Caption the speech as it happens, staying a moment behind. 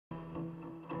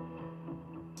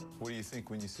What do you think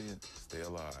when you see it? Stay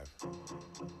alive.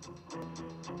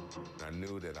 I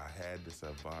knew that I had to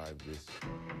survive this.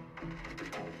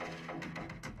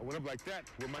 I went up like that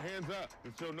with my hands up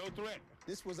to show no threat.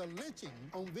 This was a lynching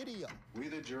on video. We,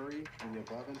 the jury, in the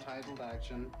above entitled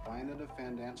action, find the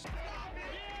defendants.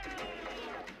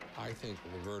 I think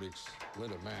the verdicts lit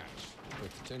a match,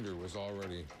 but the tinder was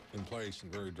already in place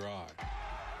and very dry.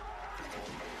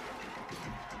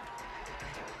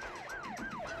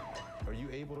 Are you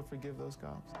able to forgive those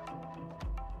cops?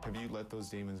 Have you let those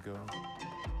demons go?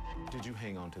 Did you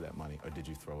hang on to that money, or did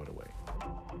you throw it away?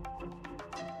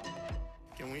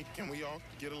 Can we all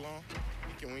get along?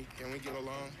 Can we get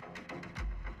along?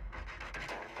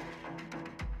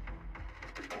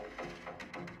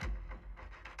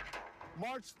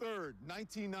 March 3rd,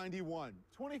 1991,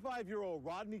 25-year-old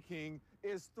Rodney King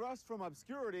is thrust from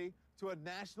obscurity to a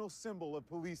national symbol of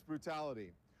police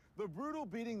brutality. The brutal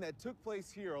beating that took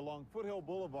place here along Foothill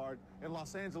Boulevard in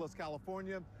Los Angeles,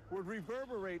 California, would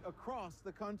reverberate across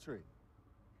the country.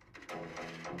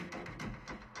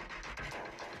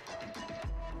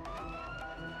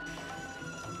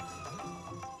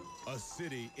 A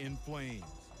city in flames.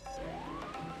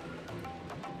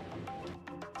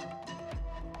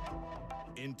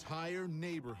 Entire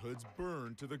neighborhoods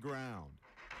burned to the ground.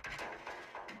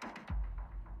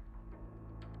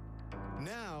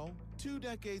 Now, 2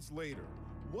 decades later,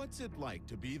 what's it like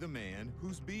to be the man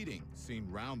whose beating, seen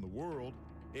round the world,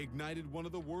 ignited one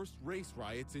of the worst race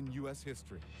riots in U.S.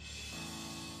 history?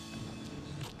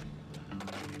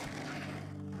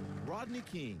 Rodney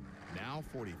King, now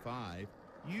 45,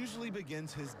 usually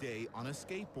begins his day on a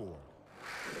skateboard.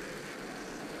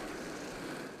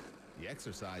 The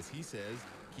exercise, he says,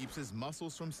 keeps his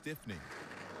muscles from stiffening.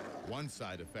 One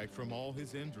side effect from all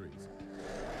his injuries.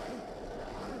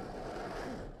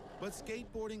 But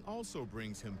skateboarding also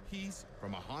brings him peace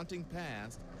from a haunting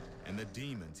past and the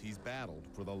demons he's battled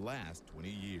for the last 20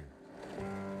 years.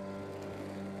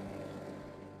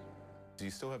 Do you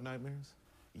still have nightmares?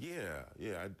 Yeah,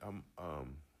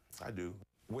 I do.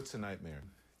 What's a nightmare?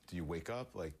 Do you wake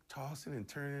up like Tossing and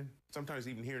turning. Sometimes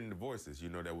even hearing the voices,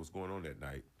 that was going on that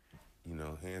night.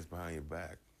 Hands behind your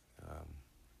back.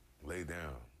 Lay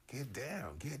down. Get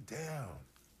down, get down.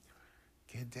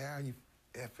 Get down, you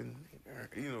effing,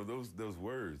 those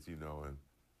words, and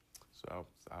so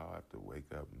I'll have to wake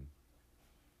up and,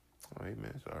 oh, hey,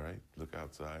 man, it's all right. Look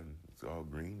outside, and it's all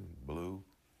green and blue.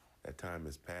 That time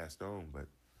has passed on, but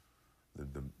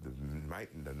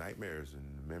the nightmares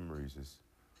and the memories is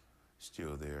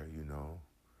still there,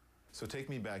 So take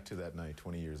me back to that night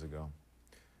 20 years ago.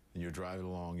 And you're driving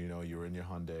along, you were in your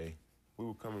Hyundai. We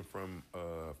were coming from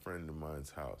a friend of mine's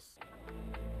house.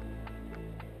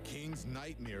 King's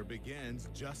nightmare begins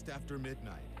just after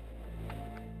midnight.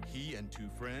 He and 2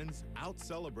 friends, out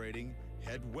celebrating,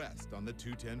 head west on the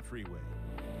 210 freeway.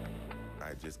 I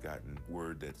had just gotten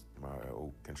word that my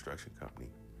old construction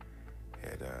company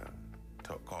had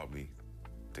called me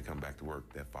to come back to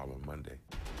work that following Monday.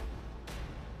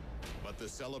 But the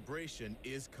celebration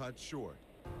is cut short.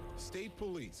 State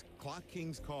police clock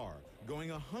King's car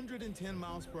going 110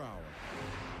 miles per hour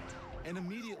and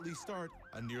immediately start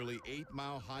a nearly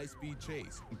 8-mile high-speed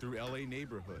chase through LA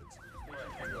neighborhoods.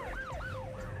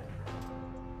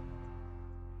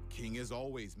 King has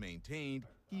always maintained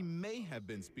he may have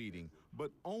been speeding,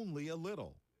 but only a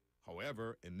little.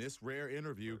 However, in this rare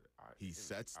interview, he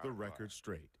sets the record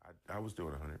straight. I was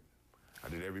doing 100. I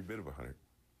did every bit of 100,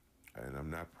 and I'm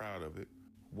not proud of it.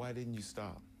 Why didn't you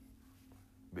stop?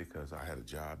 Because I had a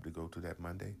job to go to that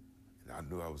Monday, and I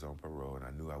knew I was on parole, and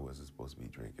I knew I wasn't supposed to be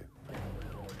drinking.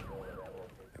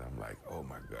 And I'm like, oh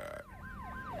my God.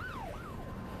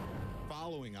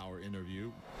 Following our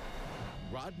interview,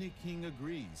 Rodney King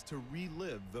agrees to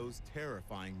relive those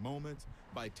terrifying moments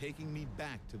by taking me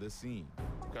back to the scene.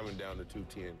 Coming down to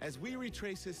 210. As we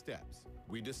retrace his steps,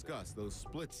 we discuss those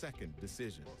split-second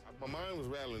decisions. My mind was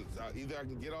rattling. Either I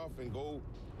can get off and go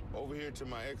over here to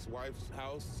my ex-wife's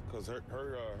house, because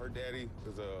her daddy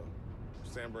is a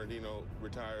San Bernardino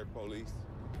retired police.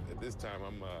 At this time,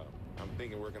 I'm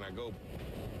thinking, where can I go?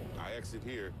 I exit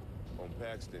here on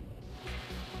Paxton.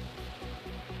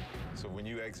 So when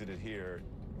you exited here,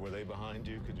 were they behind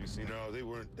you? Could you see them? No, they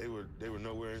weren't. They were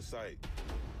nowhere in sight.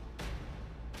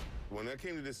 When I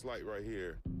came to this light right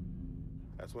here,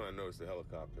 that's when I noticed the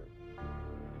helicopter.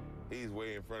 He's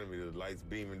way in front of me, the lights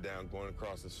beaming down, going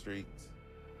across the streets.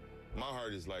 My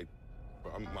heart is like,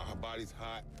 my body's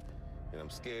hot, and I'm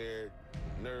scared,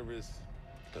 nervous,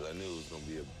 because I knew it was going to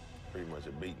be pretty much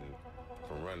a beating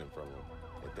from running from him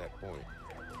at that point.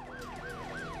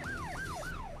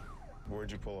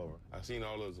 Where'd you pull over? I seen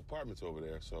all those apartments over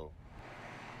there, so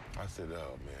I said,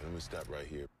 oh, man, let me stop right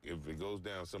here. If it goes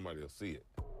down, somebody will see it.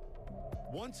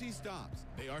 Once he stops,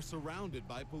 they are surrounded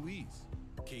by police.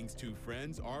 King's two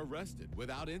friends are arrested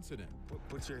without incident.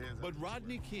 Put your hands up. But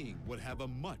Rodney King would have a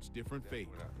much different fate.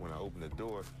 When I opened the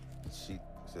door, she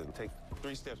said, take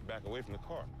 3 steps back away from the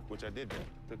car, which I did then.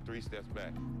 Took 3 steps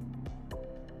back.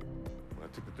 When I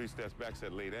took the 3 steps back,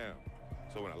 said, lay down.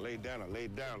 So when I laid down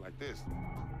like this.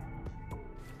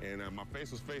 And my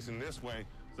face was facing this way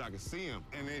so I could see him.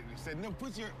 And it said, no,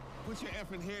 put your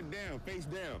effing head down, face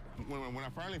down. When I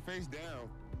finally faced down,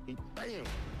 he, bam,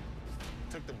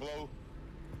 took the blow,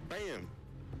 bam,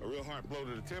 a real hard blow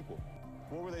to the temple.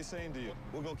 What were they saying to you?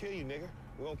 We're gonna kill you, nigga.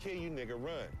 We're gonna kill you, nigga,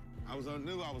 run. I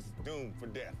knew I was doomed for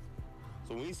death.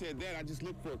 So when he said that, I just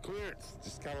looked for a clearance,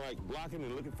 just kind of like blocking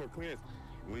and looking for a clearance.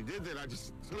 And when he did that, I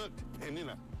just looked, and then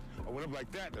I went up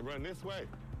like that to run this way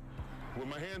with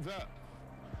my hands up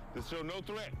to show no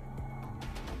threat.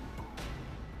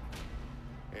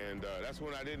 And that's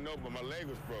when I didn't know, but my leg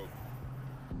was broke.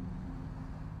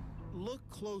 Look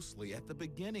closely at the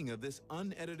beginning of this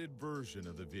unedited version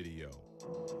of the video.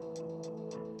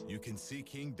 You can see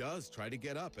King does try to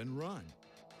get up and run.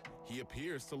 He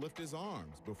appears to lift his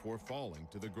arms before falling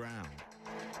to the ground.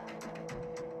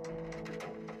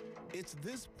 It's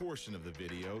this portion of the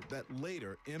video that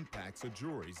later impacts a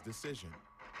jury's decision.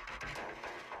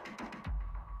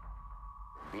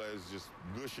 Blood is just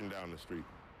gushing down the street.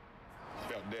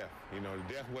 Felt death. You know,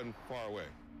 death wasn't far away.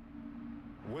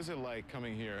 What's it like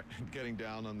coming here and getting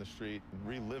down on the street and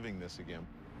reliving this again?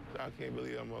 I can't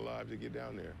believe I'm alive to get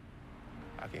down there.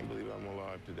 I can't believe I'm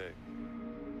alive today.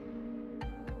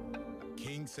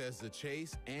 King says the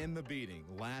chase and the beating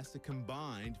last a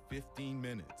combined 15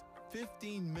 minutes.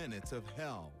 15 minutes of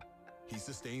hell. He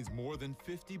sustains more than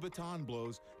 50 baton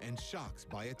blows and shocks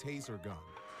by a taser gun.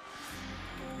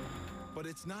 But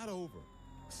it's not over.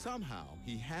 Somehow,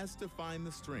 he has to find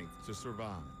the strength to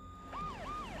survive.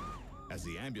 As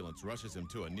the ambulance rushes him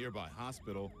to a nearby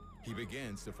hospital, he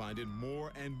begins to find it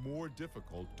more and more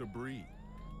difficult to breathe.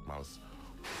 I was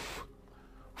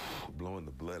blowing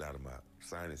the blood out of my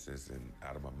sinuses and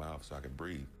out of my mouth so I could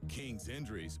breathe. King's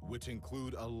injuries, which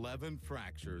include 11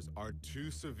 fractures, are too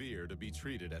severe to be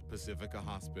treated at Pacifica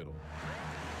Hospital.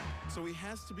 So he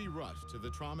has to be rushed to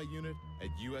the trauma unit at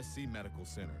USC Medical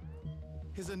Center.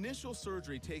 His initial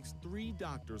surgery takes 3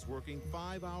 doctors working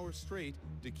 5 hours straight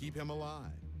to keep him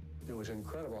alive. It was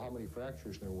incredible how many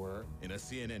fractures there were. In a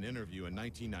CNN interview in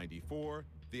 1994,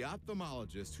 the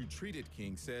ophthalmologist who treated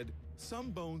King said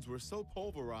some bones were so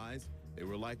pulverized they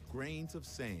were like grains of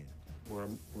sand.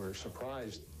 We're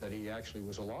surprised that he actually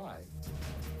was alive.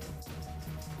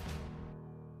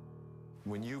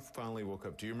 When you finally woke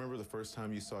up, do you remember the first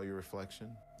time you saw your reflection?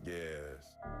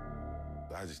 Yes.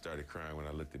 I just started crying when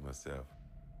I looked at myself.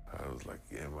 I was like,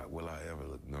 will I ever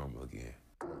look normal again?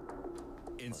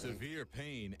 In severe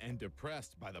pain and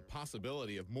depressed by the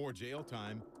possibility of more jail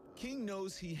time, King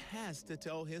knows he has to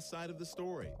tell his side of the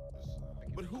story.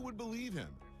 But who would believe him?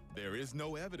 There is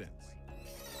no evidence.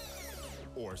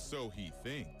 Or so he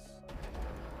thinks.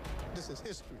 This is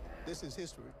history. This is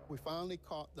history. We finally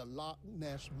caught the Loch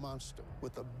Ness Monster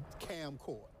with a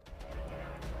camcorder.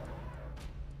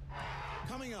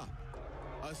 Coming up,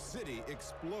 a city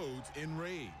explodes in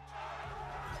rage.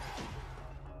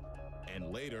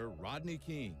 And later, Rodney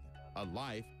King, a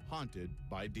life haunted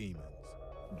by demons.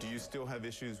 Do you still have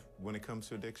issues when it comes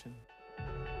to addiction?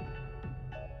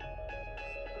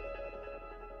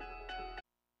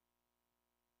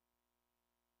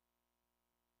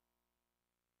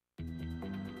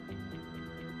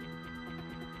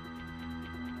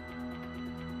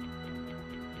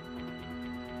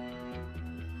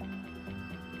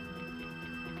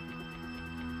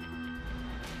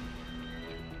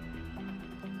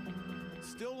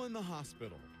 Still in the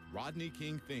hospital, Rodney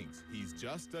King thinks he's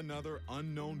just another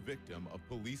unknown victim of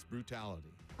police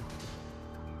brutality.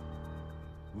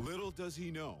 Little does he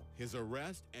know, his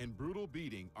arrest and brutal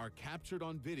beating are captured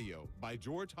on video by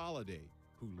George Holliday,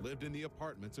 who lived in the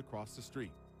apartments across the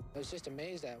street. I was just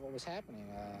amazed at what was happening,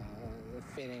 the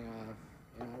feeling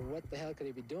of, what the hell could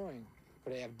he be doing?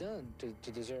 Could he have done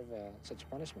to deserve such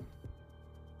punishment?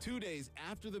 2 days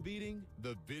after the beating,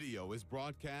 the video is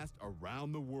broadcast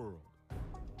around the world.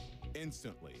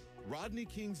 Instantly, Rodney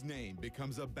King's name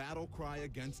becomes a battle cry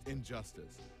against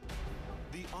injustice.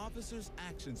 The officer's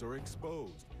actions are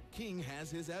exposed. King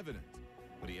has his evidence,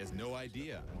 but he has no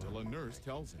idea until a nurse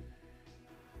tells him.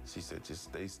 She said, just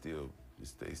stay still.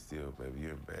 Just stay still, baby.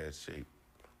 You're in bad shape.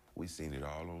 We seen it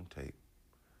all on tape.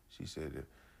 She said,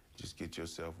 just get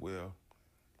yourself well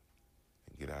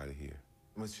and get out of here.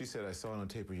 When she said, I saw it on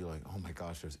tape, were you like, oh my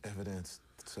gosh, there's evidence,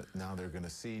 so now they're gonna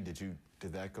see? Did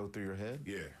that go through your head?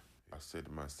 Yeah. I said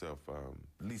to myself,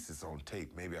 at least it's on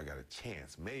tape. Maybe I got a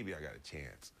chance. Maybe I got a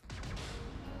chance.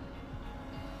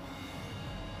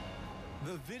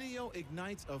 The video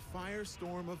ignites a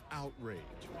firestorm of outrage.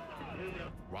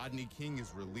 Rodney King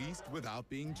is released without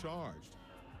being charged.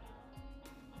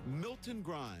 Milton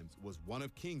Grimes was one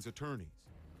of King's attorneys.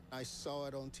 I saw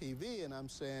it on TV, and I'm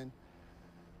saying,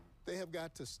 they have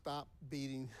got to stop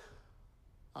beating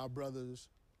our brothers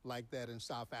like that in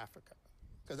South Africa,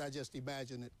 because I just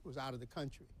imagine it was out of the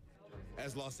country.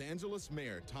 As Los Angeles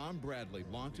Mayor Tom Bradley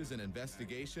launches an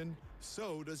investigation,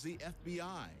 so does the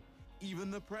FBI.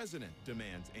 Even the president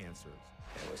demands answers.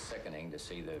 It was sickening to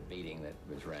see the beating that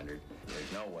was rendered.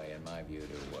 There's no way, in my view,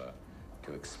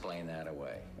 to explain that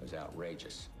away. It was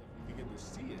outrageous. You get to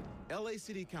see it. L.A.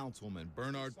 City Councilman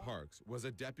Bernard Parks was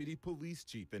a deputy police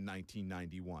chief in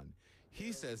 1991.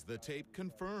 He says the tape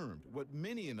confirmed what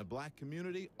many in the black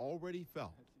community already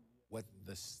felt. What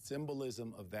the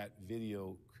symbolism of that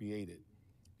video created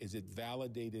is it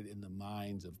validated in the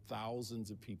minds of thousands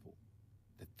of people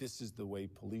that this is the way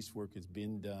police work has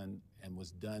been done and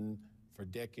was done for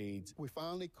decades. We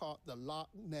finally caught the Loch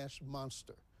Ness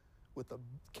Monster with a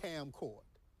camcord.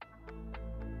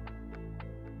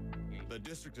 The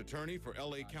district attorney for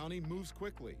L.A. County moves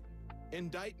quickly.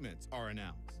 Indictments are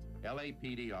announced.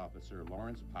 LAPD officer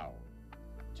Lawrence Powell,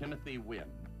 Timothy Wynn,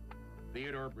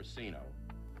 Theodore Brasino,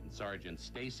 and Sergeant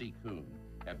Stacy Kuhn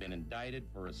have been indicted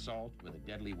for assault with a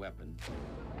deadly weapon.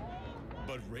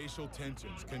 But racial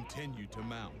tensions continue to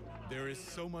mount. There is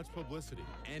so much publicity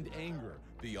and anger.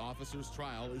 The officer's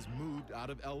trial is moved out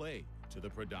of L.A. to the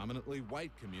predominantly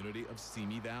white community of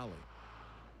Simi Valley.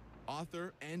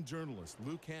 Author and journalist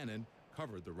Lou Cannon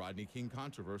covered the Rodney King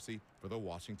controversy for the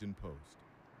Washington Post.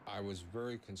 I was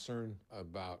very concerned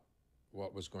about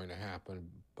what was going to happen,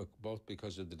 both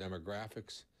because of the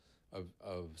demographics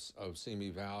of Simi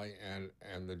Valley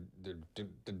and the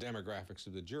demographics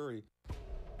of the jury.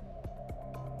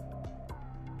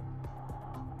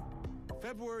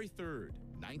 February 3rd,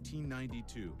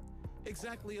 1992.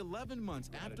 Exactly 11 months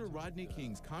after Rodney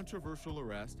King's controversial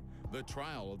arrest, the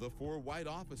trial of the 4 white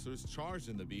officers charged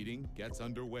in the beating gets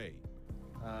underway.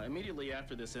 Immediately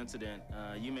after this incident,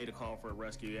 you made a call for a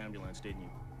rescue ambulance, didn't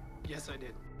you? Yes, I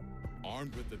did.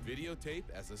 Armed with the videotape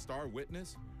as a star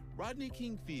witness, Rodney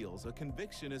King feels a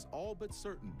conviction is all but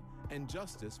certain and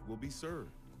justice will be served.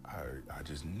 I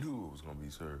just knew it was going to be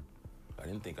served. I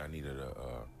didn't think I needed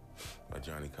a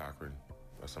Johnny Cochran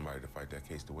or somebody to fight that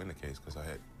case to win the case, because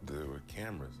there were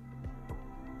cameras.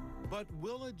 But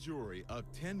will a jury of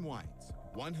 10 whites,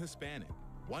 1 Hispanic,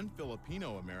 1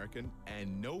 Filipino American,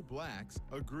 and no blacks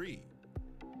agree?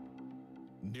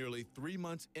 Nearly 3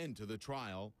 months into the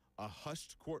trial, a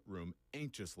hushed courtroom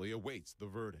anxiously awaits the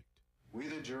verdict. We,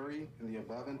 the jury, in the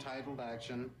above entitled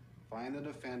action, find the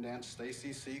defendant,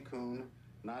 Stacy C. Kuhn,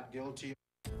 not guilty.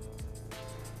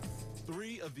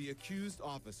 3 of the accused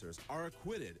officers are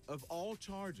acquitted of all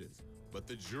charges, but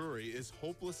the jury is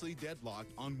hopelessly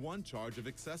deadlocked on 1 charge of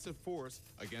excessive force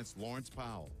against Lawrence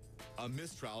Powell. A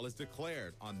mistrial is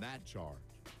declared on that charge.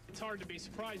 It's hard to be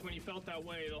surprised when you felt that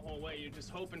way the whole way. You're just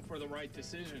hoping for the right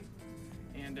decision.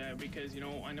 And because,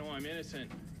 I know I'm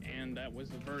innocent, and that was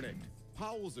the verdict.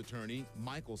 Powell's attorney,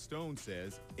 Michael Stone,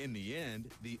 says, in the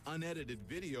end, the unedited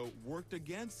video worked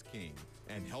against King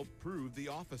and helped prove the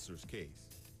officer's case.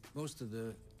 Most of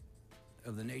the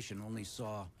nation only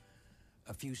saw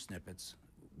a few snippets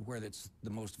where it's the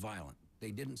most violent.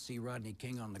 They didn't see Rodney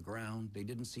King on the ground. They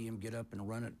didn't see him get up and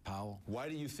run at Powell. Why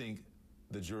do you think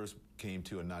the jurors came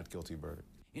to a not guilty verdict?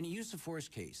 In a use of force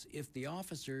case, if the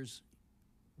officers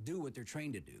do what they're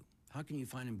trained to do, how can you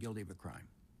find him guilty of a crime?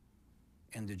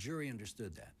 And the jury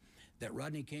understood that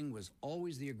Rodney King was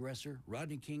always the aggressor.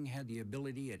 Rodney King had the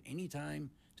ability at any time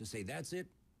to say, that's it,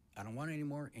 I don't want it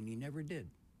anymore, and he never did.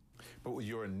 But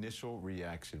your initial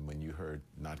reaction when you heard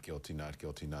not guilty, not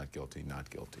guilty, not guilty, not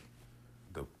guilty?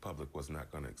 The public was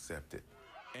not going to accept it.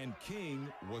 And King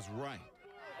was right.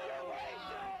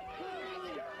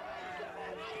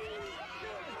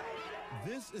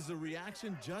 This is a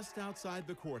reaction just outside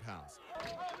the courthouse.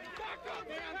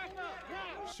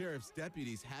 Sheriff's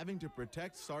deputies having to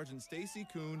protect Sergeant Stacy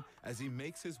Kuhn as he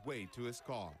makes his way to his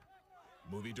car.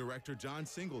 Movie director John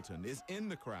Singleton is in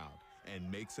the crowd and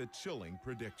makes a chilling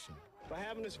prediction. By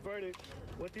having this verdict,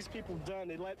 what these people done,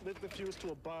 they lit the fuse to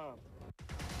a bomb.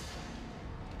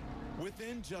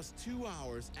 Within just 2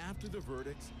 hours after the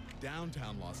verdicts,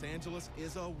 downtown Los Angeles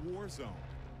is a war zone.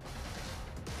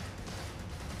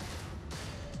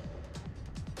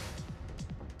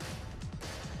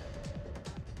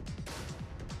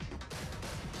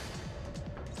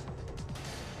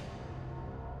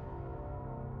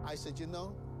 I said, you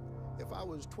know, if I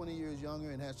was 20 years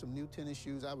younger and had some new tennis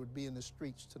shoes, I would be in the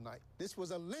streets tonight. This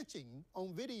was a lynching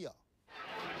on video.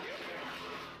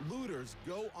 Looters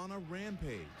go on a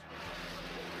rampage.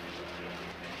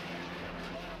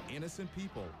 Innocent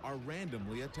people are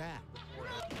randomly attacked.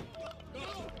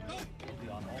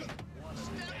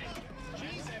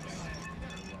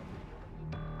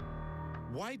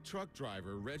 White truck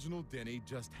driver Reginald Denny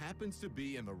just happens to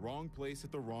be in the wrong place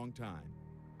at the wrong time.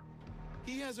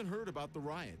 He hasn't heard about the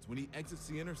riots when he exits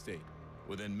the interstate.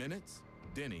 Within minutes,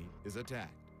 Denny is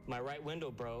attacked. My right window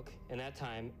broke, and that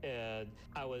time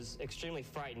I was extremely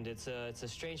frightened. It's a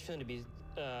strange feeling to be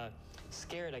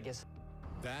scared, I guess.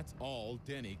 That's all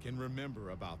Denny can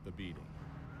remember about the beating.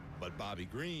 But Bobby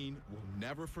Green will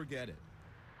never forget it.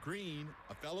 Green,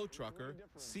 a fellow trucker,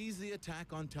 sees the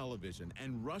attack on television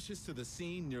and rushes to the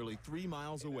scene nearly 3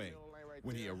 miles away.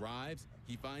 When he arrives,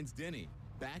 he finds Denny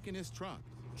back in his truck,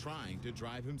 trying to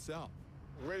drive himself.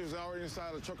 Reggie was already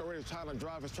inside the truck, already trying to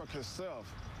drive his truck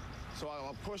himself. So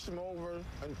I pushed him over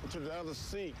to the other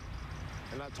seat,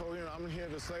 and I told him I'm here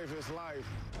to save his life.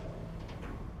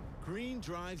 Green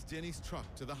drives Denny's truck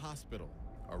to the hospital,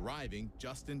 arriving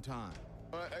just in time.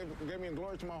 It gave me a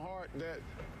glory to my heart that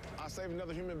I saved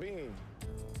another human being.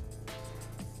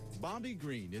 Bobby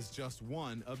Green is just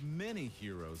one of many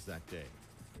heroes that day.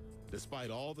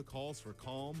 Despite all the calls for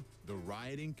calm, the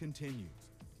rioting continues.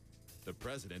 The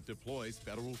president deploys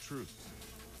federal troops.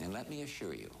 And let me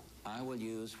assure you, I will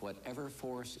use whatever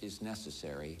force is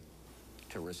necessary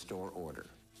to restore order.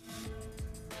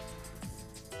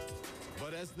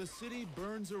 But as the city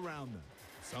burns around them,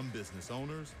 some business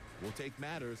owners will take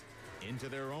matters into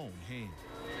their own hands.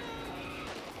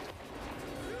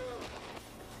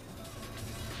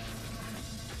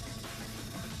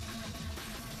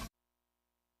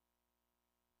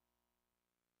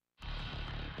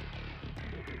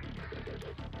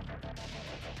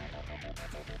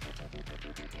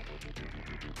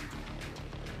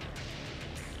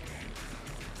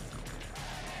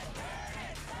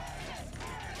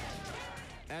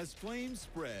 As flames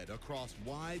spread across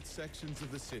wide sections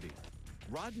of the city,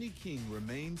 Rodney King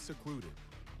remains secluded,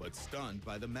 but stunned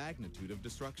by the magnitude of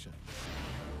destruction.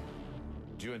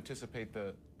 Do you anticipate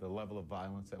the level of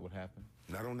violence that would happen?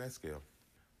 Not on that scale,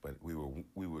 but we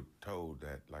were told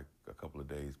that like a couple of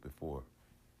days before,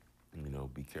 you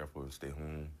know, be careful and stay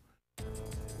home.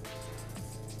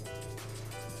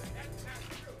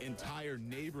 Entire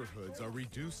neighborhoods are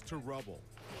reduced to rubble.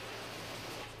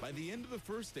 By the end of the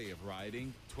first day of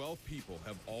rioting, 12 people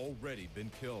have already been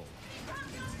killed.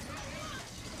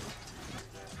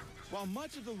 While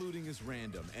much of the looting is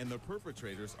random and the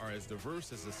perpetrators are as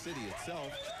diverse as the city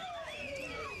itself,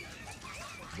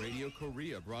 Radio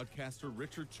Korea broadcaster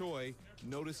Richard Choi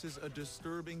notices a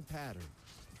disturbing pattern.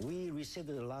 We received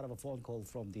a lot of phone calls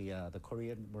from the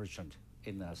Korean merchant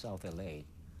in South LA.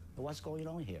 What's going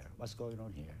on here? What's going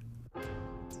on here?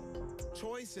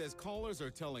 Choi says callers are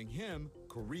telling him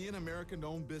Korean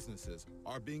American-owned businesses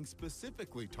are being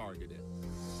specifically targeted.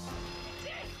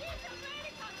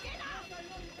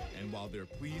 And while their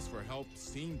pleas for help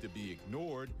seem to be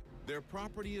ignored, their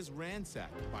property is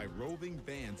ransacked by roving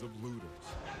bands of looters.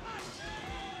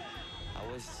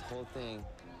 I wish this whole thing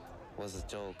was a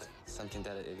joke, something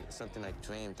I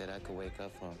dreamed that I could wake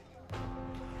up from.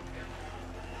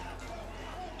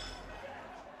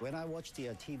 When I watch the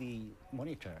TV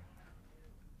monitor,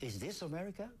 is this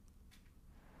America?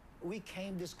 We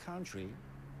came this country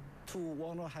to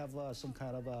want to have some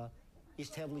kind of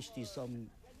establish some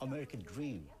American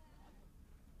dream.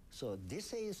 So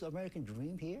this is American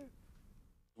dream here?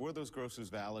 Were those grocers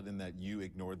valid in that you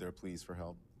ignored their pleas for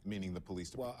help, meaning the police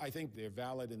department? Well, I think they're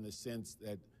valid in the sense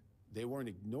that they weren't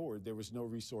ignored. There was no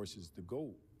resources to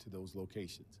go to those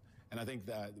locations. And I think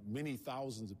that many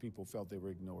thousands of people felt they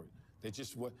were ignored.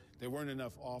 There weren't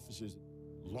enough officers.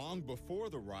 Long before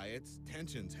the riots,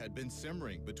 tensions had been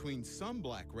simmering between some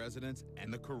black residents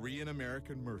and the Korean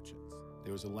American merchants.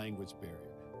 There was a language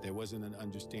barrier. There wasn't an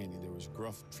understanding. There was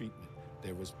gruff treatment.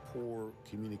 There was poor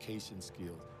communication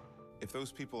skills. If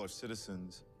those people are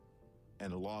citizens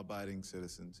and law-abiding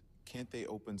citizens, can't they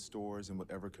open stores in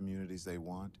whatever communities they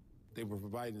want? They were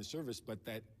providing a service, but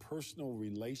that personal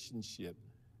relationship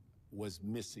was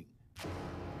missing.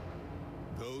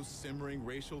 Those simmering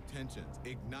racial tensions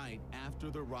ignite after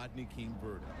the Rodney King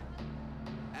verdict.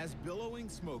 As billowing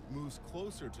smoke moves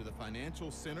closer to the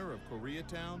financial center of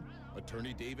Koreatown,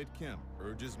 Attorney David Kim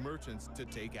urges merchants to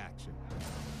take action.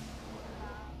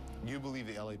 You believe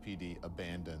the LAPD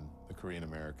abandoned the Korean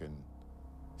American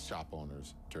shop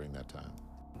owners during that time?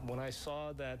 When I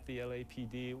saw that the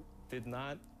LAPD did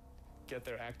not get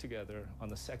their act together on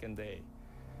the second day,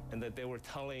 and that they were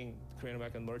telling Korean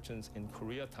American merchants in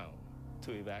Koreatown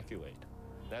to evacuate.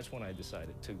 That's when I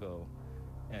decided to go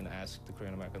and ask the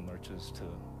Korean American merchants to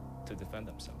defend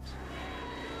themselves.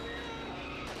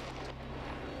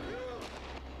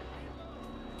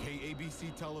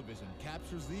 KABC television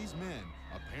captures these men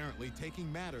apparently taking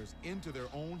matters into their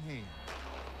own hands.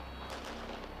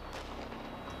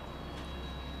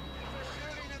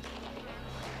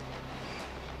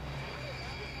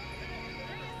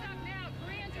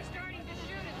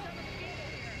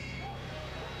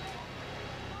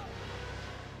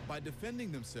 By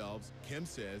defending themselves, Kim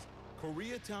says,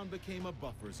 Koreatown became a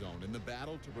buffer zone in the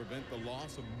battle to prevent the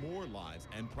loss of more lives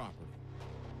and property.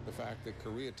 The fact that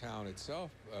Koreatown itself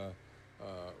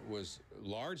was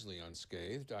largely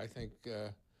unscathed, I think you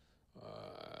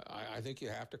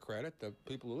have to credit the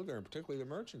people who lived there, and particularly the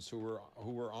merchants who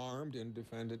were armed and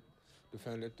defended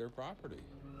their property.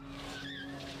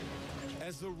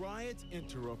 As the riots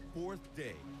enter a fourth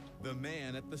day, the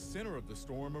man at the center of the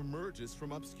storm emerges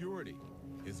from obscurity,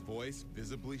 his voice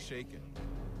visibly shaken.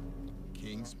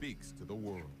 King speaks to the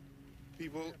world.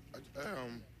 People,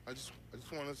 I just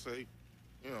want to say,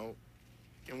 you know,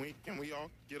 can we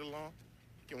all get along?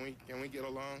 Can we get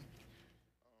along?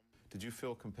 Did you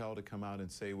feel compelled to come out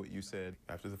and say what you said?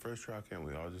 After the first trial, can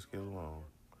we all just get along?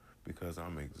 Because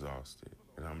I'm exhausted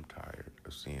and I'm tired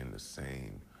of seeing the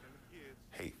same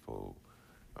hateful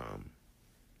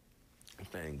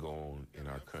thing go on in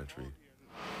our country.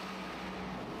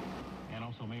 And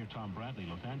also Mayor Tom Bradley,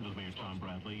 Los Angeles Mayor Tom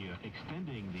Bradley,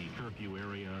 extending the curfew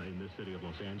area in this city of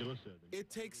Los Angeles. It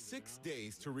takes 6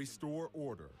 days to restore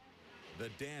order. The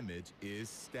damage is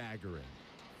staggering.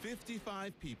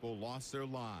 55 people lost their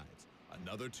lives.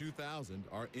 Another 2,000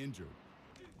 are injured.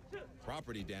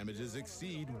 Property damages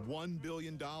exceed $1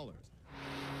 billion.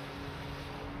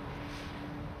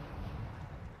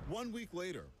 1 week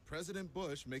later, President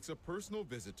Bush makes a personal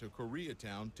visit to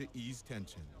Koreatown to ease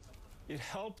tensions. It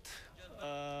helped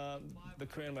the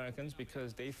Korean Americans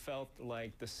because they felt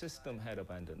like the system had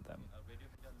abandoned them.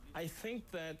 I think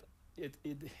that it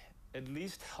at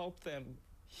least helped them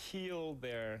heal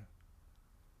their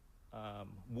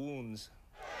wounds.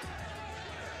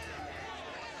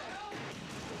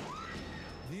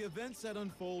 The events that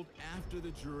unfold after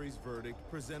the jury's verdict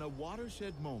present a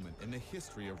watershed moment in the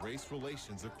history of race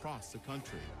relations across the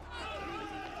country.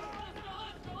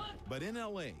 But in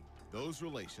LA, those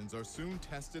relations are soon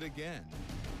tested again.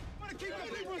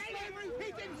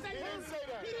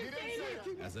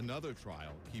 As another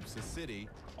trial keeps the city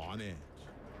on edge.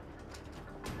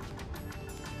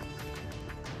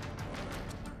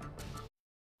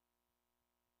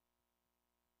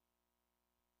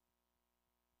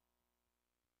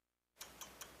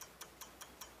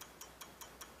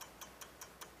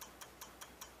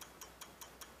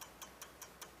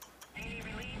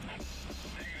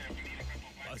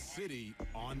 A city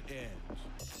on edge.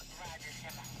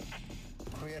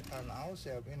 Koreatown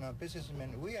ourselves,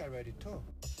 businessmen, we are ready too.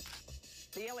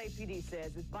 The LAPD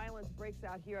says if violence breaks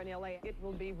out here in LA, it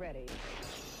will be ready.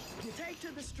 You take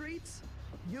to the streets,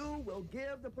 you will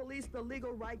give the police the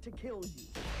legal right to kill you.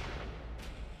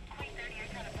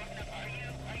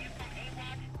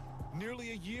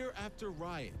 Nearly a year after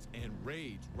riots and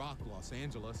rage rock Los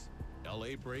Angeles,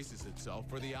 LA braces itself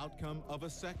for the outcome of a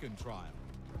second trial.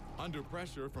 Under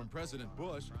pressure from President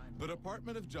Bush, the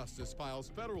Department of Justice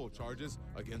files federal charges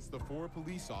against the 4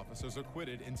 police officers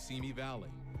acquitted in Simi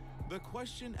Valley. The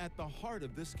question at the heart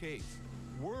of this case,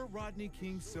 were Rodney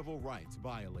King's civil rights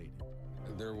violated?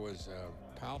 There was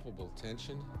palpable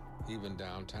tension, even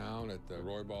downtown at the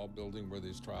Roybal building where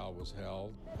this trial was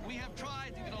held. We have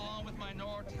tried to get along with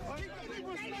minorities. He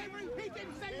didn't say that. He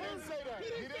didn't say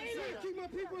that. Keep my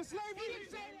people in slavery. He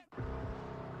didn't say that.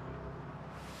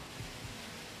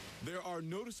 There are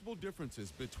noticeable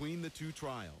differences between the two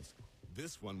trials.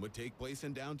 This one would take place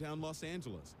in downtown Los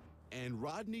Angeles, and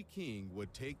Rodney King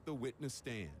would take the witness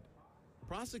stand.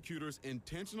 Prosecutors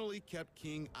intentionally kept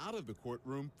King out of the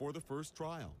courtroom for the first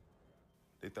trial.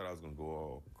 They thought I was going to go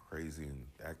all crazy and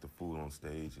act a fool on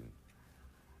stage, and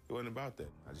it wasn't about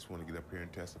that. I just want to get up here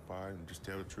and testify and just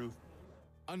tell the truth.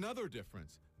 Another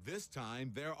difference, this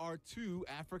time there are 2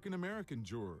 African-American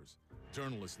jurors.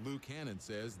 Journalist Luke Hannon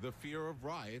says the fear of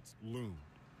riots loomed.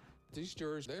 These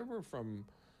jurors, they were from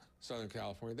Southern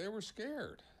California. They were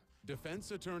scared. Defense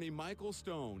attorney Michael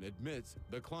Stone admits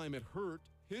the climate hurt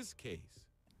his case.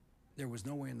 There was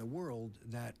no way in the world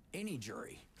that any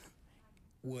jury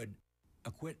would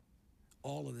acquit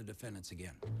all of the defendants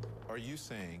again. Are you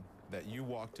saying that you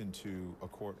walked into a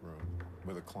courtroom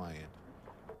with a client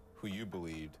who you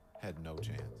believed had no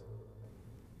chance?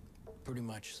 Pretty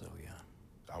much so, yeah.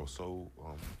 I was so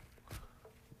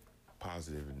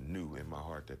positive and knew in my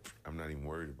heart that I'm not even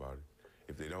worried about it.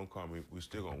 If they don't call me, we're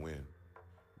still gonna win.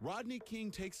 Rodney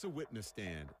King takes a witness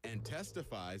stand and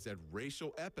testifies that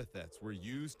racial epithets were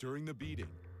used during the beating.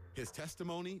 His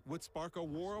testimony would spark a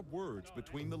war of words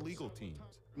between the legal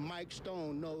teams. Mike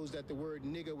Stone knows that the word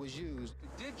nigger was used.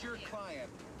 Did your client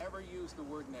ever use the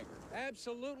word nigger?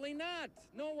 Absolutely not.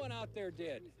 No one out there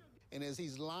did. And as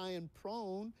he's lying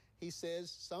prone, he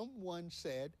says, someone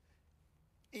said,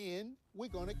 we're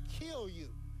gonna kill you.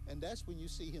 And that's when you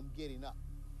see him getting up.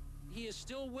 He is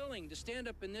still willing to stand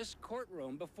up in this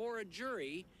courtroom before a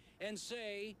jury and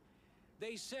say,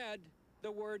 they said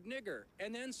the word nigger,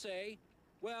 and then say,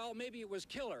 well, maybe it was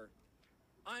killer.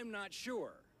 I'm not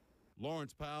sure.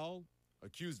 Lawrence Powell,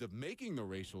 accused of making the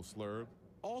racial slur,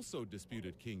 also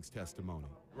disputed King's testimony.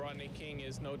 Rodney King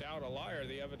is no doubt a liar.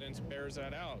 The evidence bears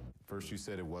that out. First you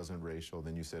said it wasn't racial,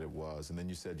 then you said it was, and then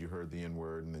you said you heard the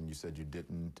N-word, and then you said you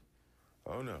didn't.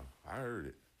 Oh, no, I heard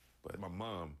it. But my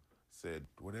mom said,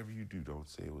 whatever you do, don't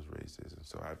say it was racism.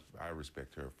 So I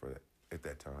respect her for that at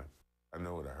that time. I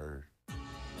know what I heard.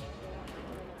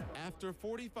 After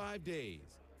 45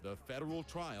 days, the federal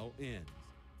trial ends.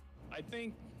 I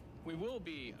think we will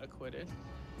be acquitted,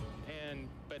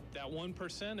 but that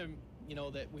 1%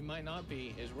 of, that we might not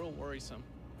be is real worrisome.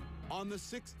 On the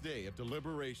 6th day of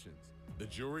deliberations, the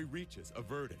jury reaches a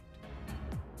verdict.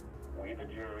 We, the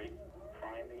jury,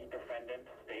 find the defendant,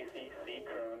 Stacy C.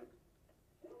 Coon,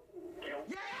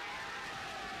 guilty.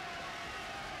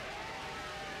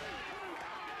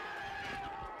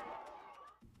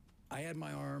 I had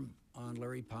my arm on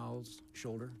Larry Powell's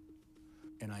shoulder,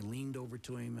 and I leaned over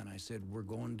to him and I said, we're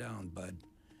going down, bud.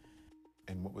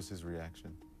 And what was his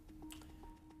reaction?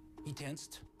 He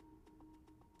tensed.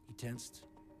 He tensed.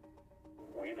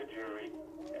 We, the jury,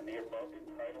 in the above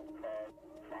entitled cause,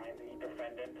 find the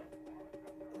defendant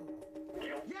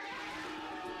guilty.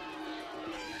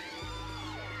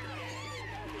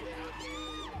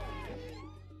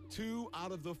 2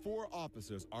 out of the 4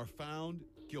 officers are found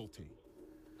guilty.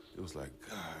 It was like,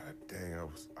 God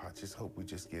dang, I just hope we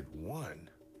just get one.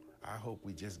 I hope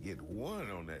we just get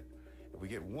one on that. If we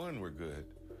get one, we're good.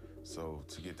 So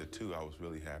to get to 2, I was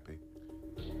really happy.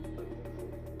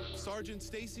 Sergeant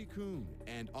Stacy Coon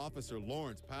and Officer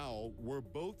Lawrence Powell were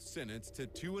both sentenced to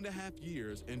 2.5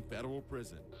 years in federal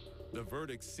prison. The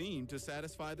verdict seemed to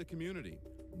satisfy the community.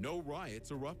 No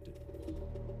riots erupted.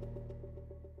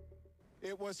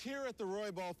 It was here at the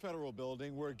Roy Ball Federal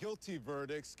Building where guilty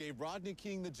verdicts gave Rodney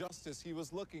King the justice he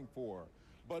was looking for.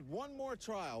 But one more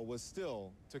trial was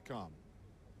still to come.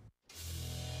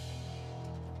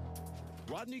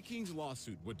 Rodney King's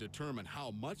lawsuit would determine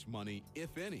how much money,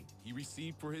 if any, he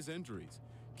received for his injuries.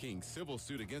 King's civil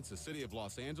suit against the city of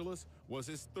Los Angeles was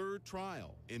his 3rd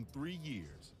trial in 3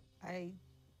 years. I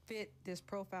fit this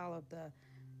profile of the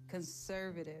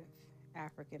conservative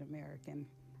African-American.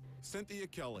 Cynthia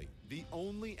Kelly, the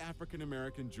only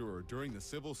African-American juror during the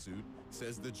civil suit,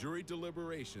 says the jury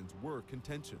deliberations were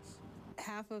contentious.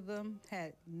 Half of them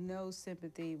had no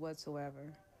sympathy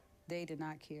whatsoever. They did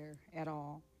not care at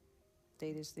all.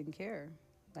 They just didn't care.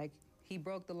 Like, he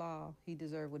broke the law. He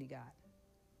deserved what he got.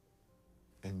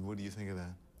 And what do you think of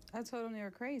that? I told them they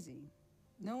were crazy.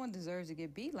 No one deserves to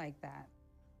get beat like that.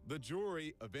 The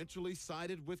jury eventually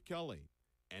sided with Kelly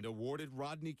and awarded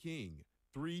Rodney King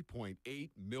 $3.8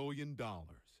 million.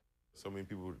 So many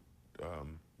people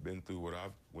been through what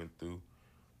I've went through,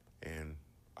 and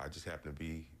I just happen to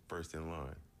be first in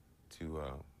line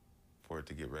for it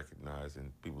to get recognized,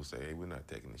 and people say, hey, we're not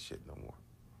taking this shit no more.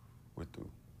 We're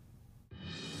through.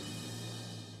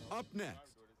 Up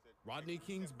next, Rodney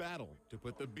King's battle to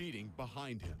put the beating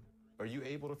behind him. Are you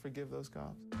able to forgive those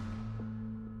cops?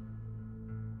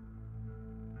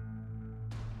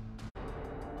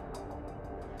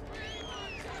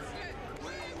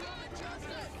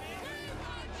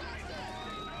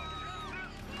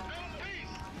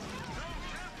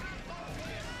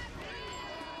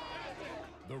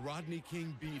 The Rodney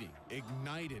King beating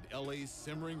ignited LA's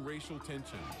simmering racial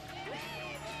tension.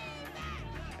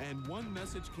 And one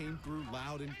message came through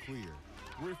loud and clear.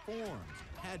 Reforms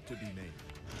had to be made.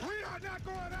 We are not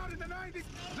going out in the 90s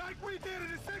like we did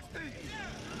in the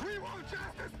 60s. We want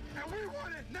justice, and we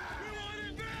want it now. We want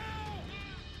it now.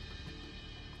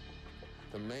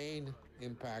 The main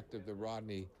impact of the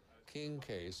Rodney King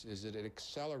case is that it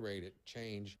accelerated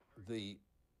change. The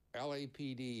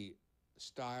LAPD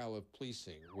style of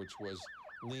policing, which was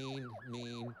lean,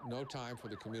 mean, no time for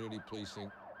the community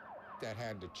policing, that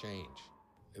had to change.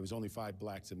 There was only 5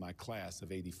 blacks in my class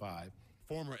of 85.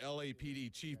 Former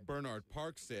LAPD Chief Bernard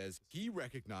Parks says he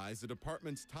recognized the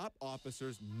department's top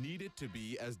officers needed to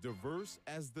be as diverse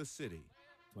as the city.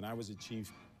 When I was a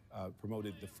chief,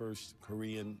 promoted the first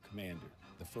Korean commander,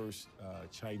 the first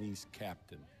Chinese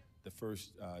captain, the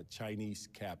first Chinese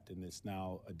captain that's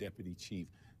now a deputy chief,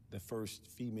 the first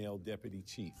female deputy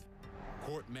chief.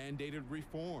 Court-mandated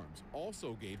reforms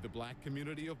also gave the black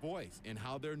community a voice in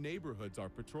how their neighborhoods are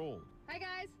patrolled. Hi,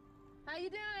 guys. How you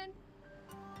doing?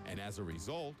 And as a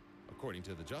result, according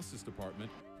to the Justice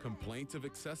Department, complaints of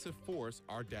excessive force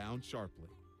are down sharply.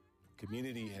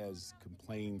 Community has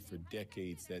complained for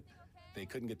decades that they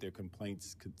couldn't get their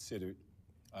complaints considered.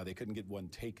 They couldn't get one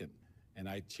taken. And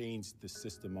I changed the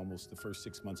system almost the first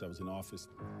 6 months I was in office.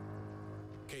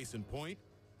 Case in point,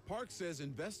 Park says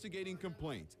investigating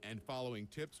complaints and following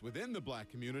tips within the black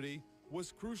community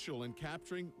was crucial in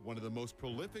capturing one of the most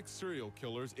prolific serial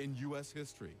killers in U.S.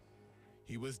 history.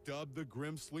 He was dubbed the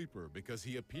Grim Sleeper because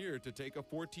he appeared to take a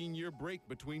 14-year break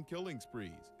between killing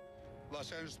sprees.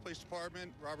 Los Angeles Police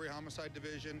Department, Robbery Homicide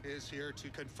Division is here to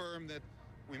confirm that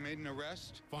we made an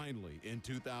arrest. Finally, in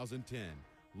 2010,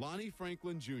 Lonnie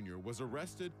Franklin Jr. was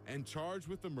arrested and charged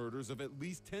with the murders of at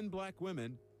least 10 black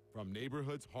women from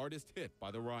neighborhoods hardest hit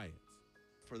by the riots.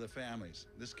 For the families,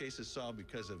 this case is solved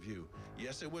because of you.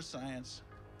 Yes, it was science.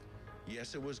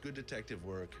 Yes, it was good detective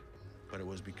work, but it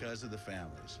was because of the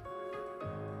families.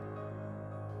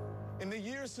 In the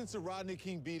years since the Rodney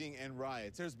King beating and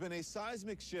riots, there's been a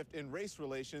seismic shift in race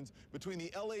relations between the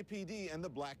LAPD and the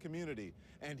black community.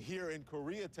 And here in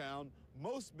Koreatown,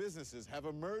 most businesses have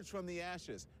emerged from the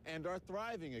ashes and are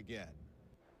thriving again.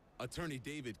 Attorney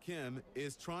David Kim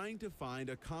is trying to find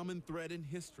a common thread in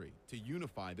history to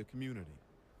unify the community.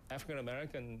 African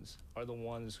Americans are the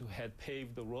ones who had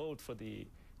paved the road for the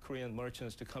Korean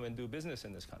merchants to come and do business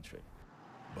in this country.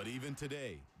 But even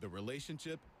today, the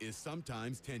relationship is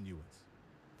sometimes tenuous.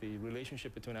 The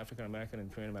relationship between African American and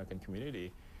Korean American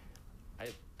community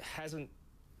hasn't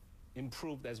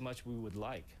improved as much we would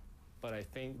like, but I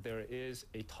think there is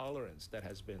a tolerance that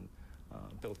has been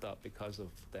built up because of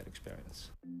that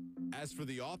experience. As for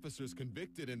the officers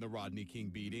convicted in the Rodney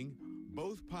King beating,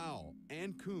 both Powell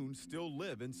and Kuhn still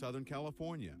live in Southern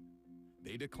California.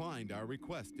 They declined our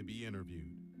request to be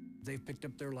interviewed. They've picked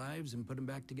up their lives and put them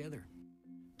back together.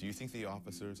 Do you think the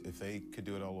officers, if they could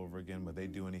do it all over again, would they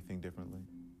do anything differently?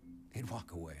 They'd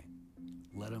walk away.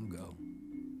 Let him go.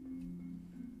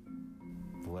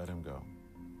 Let him go,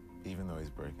 even though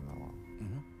he's breaking the law.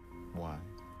 Mm-hmm. Why?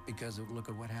 Because look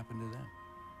at what happened to them.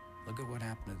 Look at what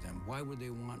happened to them. Why would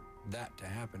they want that to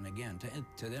happen again,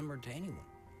 to them or to anyone?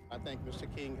 I think Mr.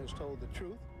 King has told the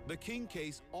truth. The King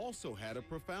case also had a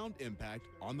profound impact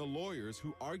on the lawyers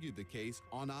who argued the case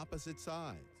on opposite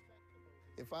sides.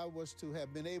 If I was to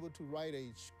have been able to write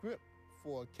a script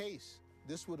for a case,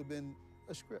 this would have been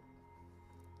a script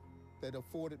that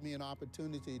afforded me an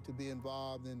opportunity to be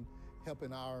involved in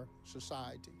helping our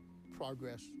society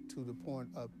progress to the point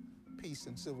of peace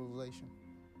and civilization.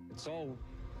 It's all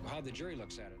how the jury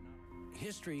looks at it now.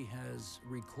 History has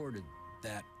recorded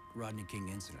that Rodney King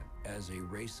incident as a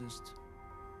racist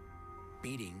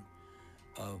beating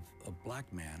of a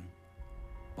black man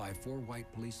by 4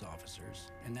 white police officers,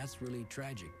 and that's really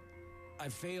tragic. I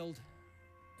failed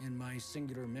in my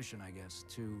singular mission, I guess,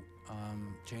 to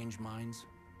change minds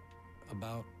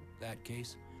about that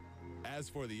case. As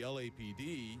for the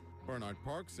LAPD, Bernard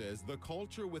Park says the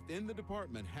culture within the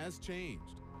department has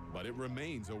changed, but it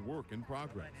remains a work in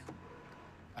progress.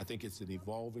 I think it's an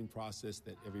evolving process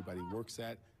that everybody works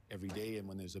at every day, and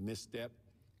when there's a misstep,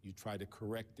 you try to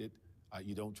correct it.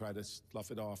 You don't try to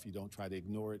slough it off. You don't try to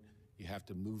ignore it. You have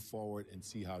to move forward and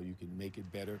see how you can make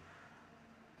it better.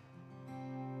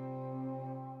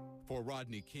 For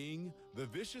Rodney King, the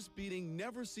vicious beating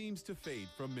never seems to fade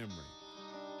from memory.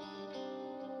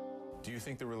 Do you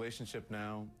think the relationship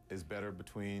now is better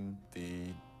between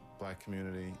the black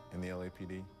community and the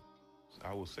LAPD?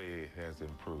 I will say it has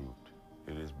improved.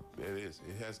 It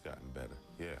has gotten better,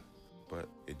 yeah. But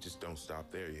it just don't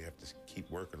stop there. You have to keep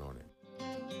working on it.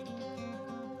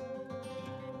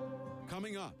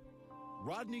 Coming up,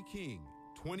 Rodney King,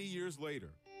 20 years later.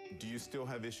 Do you still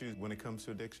have issues when it comes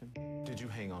to addiction? Did you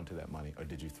hang on to that money or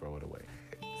did you throw it away?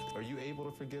 Are you able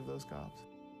to forgive those cops?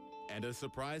 And a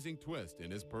surprising twist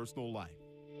in his personal life.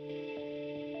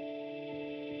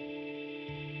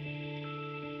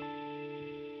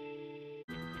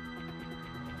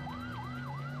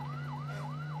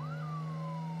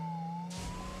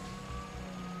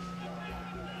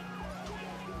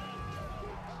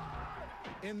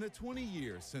 In the 20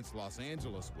 years since Los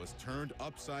Angeles was turned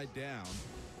upside down,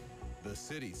 the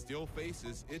city still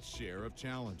faces its share of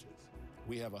challenges.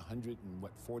 We have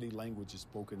 140 languages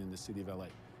spoken in the city of LA.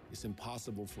 It's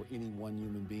impossible for any one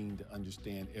human being to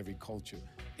understand every culture.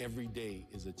 Every day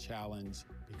is a challenge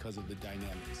because of the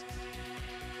dynamics.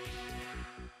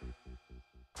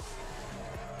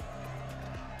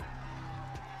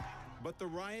 But the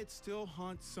riots still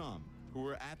haunt some who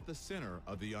are at the center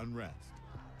of the unrest.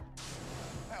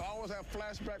 I always have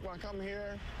flashback when I come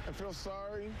here and feel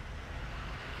sorry and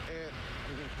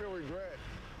feel regret.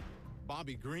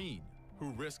 Bobby Green, who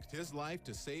risked his life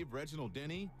to save Reginald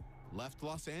Denny, left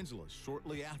Los Angeles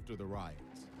shortly after the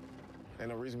riots. Ain't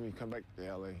no reason me to come back to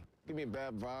L.A. Give me a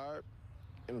bad vibe.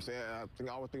 You know what I'm saying? I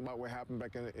always think about what happened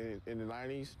back in the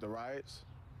 90s, the riots.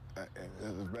 It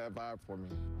was a bad vibe for me.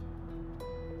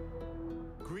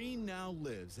 Green now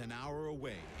lives an hour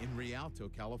away in Rialto,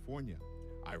 California.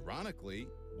 Ironically,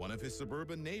 one of his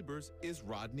suburban neighbors is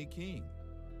Rodney King.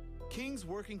 King's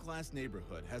working-class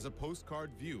neighborhood has a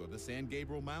postcard view of the San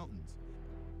Gabriel Mountains.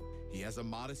 He has a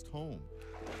modest home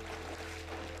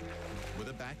with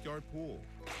a backyard pool.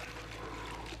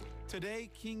 Today,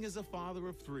 King is a father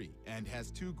of 3 and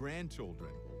has 2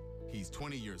 grandchildren. He's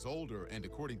 20 years older and,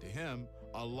 according to him,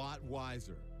 a lot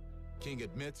wiser. King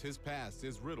admits his past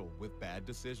is riddled with bad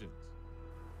decisions.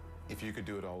 If you could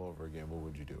do it all over again, what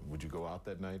would you do? Would you go out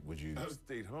that night? Would you? I'd have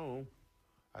stayed home.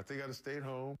 I think I'd have stayed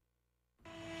home.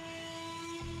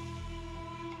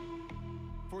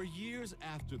 For years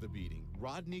after the beating,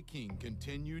 Rodney King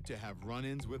continued to have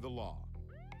run-ins with the law.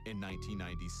 In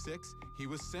 1996, he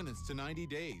was sentenced to 90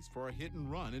 days for a hit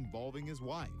and run involving his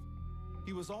wife.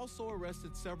 He was also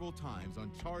arrested several times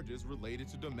on charges related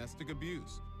to domestic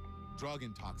abuse, drug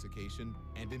intoxication,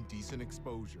 and indecent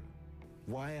exposure.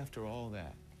 Why after all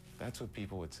that? That's what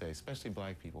people would say, especially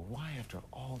black people. Why after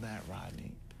all that,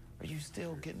 Rodney, are you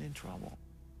still getting in trouble?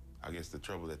 I guess the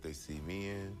trouble that they see me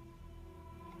in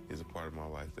is a part of my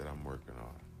life that I'm working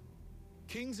on.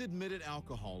 King's admitted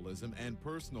alcoholism and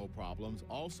personal problems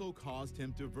also caused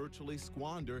him to virtually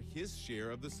squander his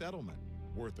share of the settlement,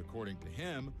 worth, according to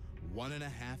him, $1.5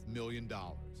 million.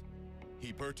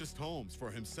 He purchased homes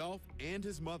for himself and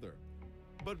his mother.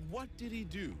 But what did he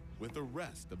do with the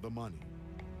rest of the money?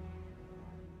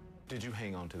 Did you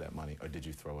hang on to that money or did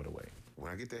you throw it away?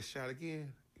 When I get that shot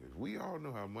again, we all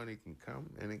know how money can come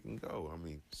and it can go. I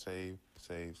mean, save,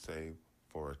 save, save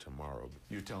for tomorrow.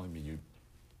 You're telling me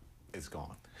it's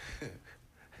gone.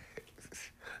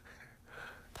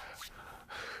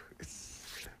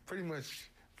 It's pretty much.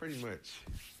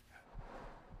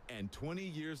 And 20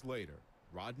 years later,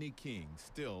 Rodney King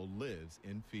still lives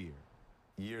in fear.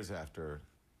 Years after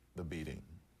the beating,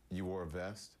 you wore a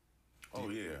vest? Oh,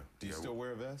 yeah. Do you still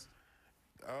wear a vest?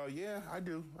 Yeah, I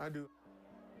do.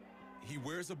 He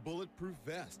wears a bulletproof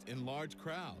vest in large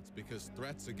crowds because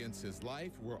threats against his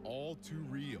life were all too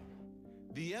real.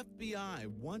 The FBI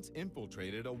once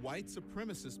infiltrated a white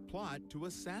supremacist plot to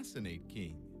assassinate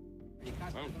King. You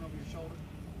got something over your shoulder?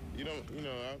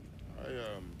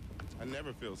 I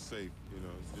never feel safe,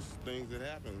 it's just things that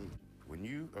happen. When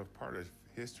you are part of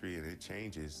history and it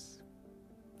changes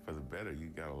for the better, you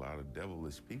got a lot of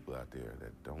devilish people out there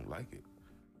that don't like it.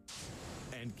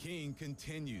 And King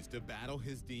continues to battle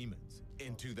his demons.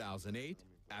 In 2008,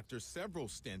 after several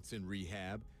stints in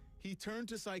rehab, he turned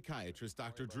to psychiatrist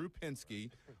Dr. Drew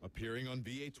Pinsky, appearing on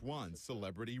VH1's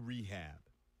Celebrity Rehab.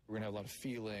 We're gonna have a lot of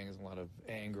feelings, a lot of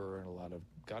anger, and a lot of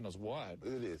God knows what.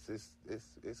 It is.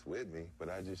 It's with me, but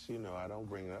I just, I don't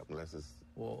bring it up unless it's...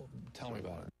 Well, tell me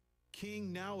about it.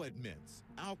 King now admits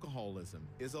alcoholism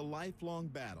is a lifelong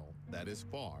battle that is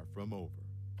far from over.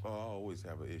 I always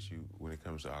have an issue when it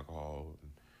comes to alcohol.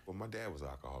 Well, my dad was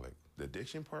alcoholic. The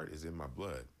addiction part is in my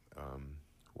blood.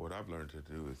 What I've learned to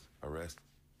do is arrest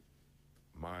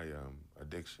my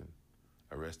addiction,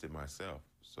 arrest it myself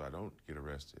so I don't get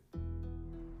arrested.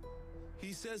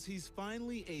 He says he's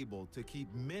finally able to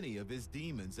keep many of his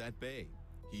demons at bay.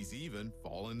 He's even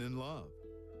fallen in love.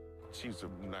 She's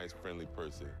a nice, friendly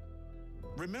person.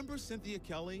 Remember Cynthia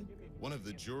Kelly, one of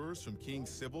the jurors from King's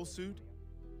civil suit?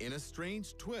 In a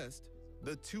strange twist,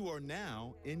 the two are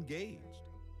now engaged.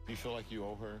 Do you feel like you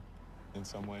owe her in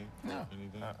some way? No.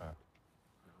 Anything?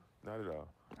 Not at all.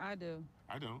 I do.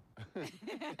 I don't.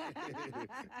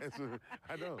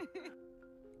 I don't.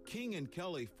 King and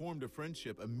Kelly formed a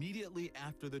friendship immediately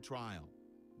after the trial.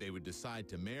 They would decide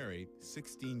to marry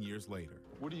 16 years later.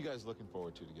 What are you guys looking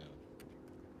forward to together?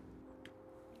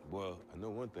 Well, I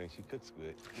know one thing, she cooks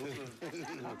good.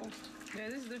 Yeah,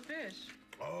 this is the fish.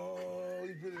 Oh,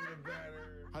 you put it in the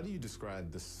batter. How do you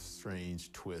describe this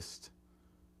strange twist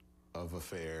of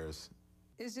affairs?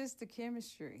 It's just the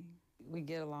chemistry. We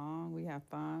get along, we have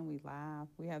fun, we laugh,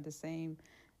 we have the same,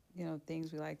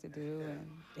 things we like to do, and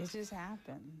it just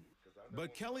happened.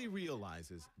 But Kelly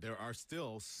realizes there are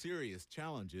still serious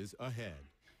challenges ahead.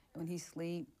 When he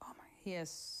sleeps, he has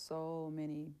so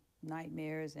many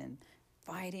nightmares and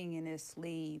fighting in his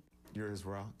sleep. You're his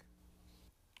rock?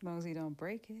 As long as he don't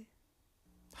break it.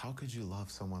 How could you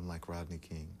love someone like Rodney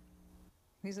King?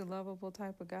 He's a lovable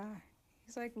type of guy.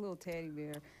 He's like a little teddy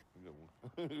bear.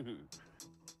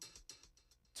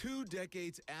 2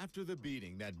 decades after the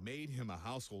beating that made him a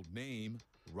household name,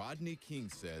 Rodney King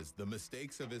says the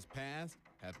mistakes of his past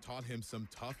have taught him some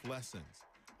tough lessons,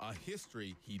 a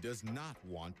history he does not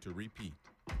want to repeat.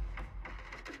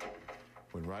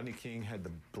 When Rodney King had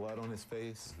the blood on his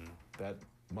face, that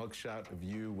mugshot of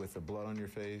you with the blood on your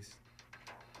face,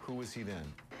 who was he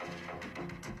then?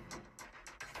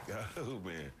 Oh,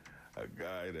 man, a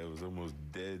guy that was almost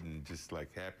dead and just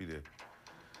like happy to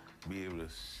be able to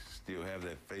still have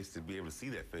that face, to be able to see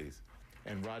that face.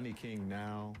 And Rodney King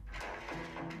now,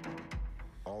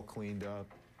 all cleaned up,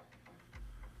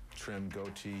 trimmed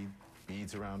goatee,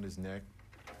 beads around his neck.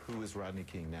 Who is Rodney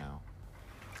King now?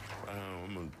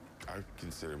 I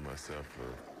consider myself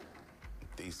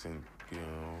a decent,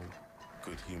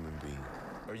 good human being.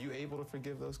 Are you able to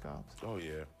forgive those cops? Oh,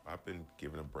 yeah. I've been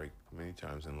given a break many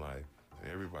times in life.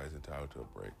 Everybody's entitled to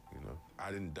a break, I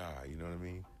didn't die, you know what I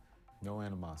mean? No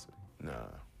animosity? Nah.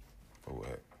 For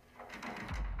what?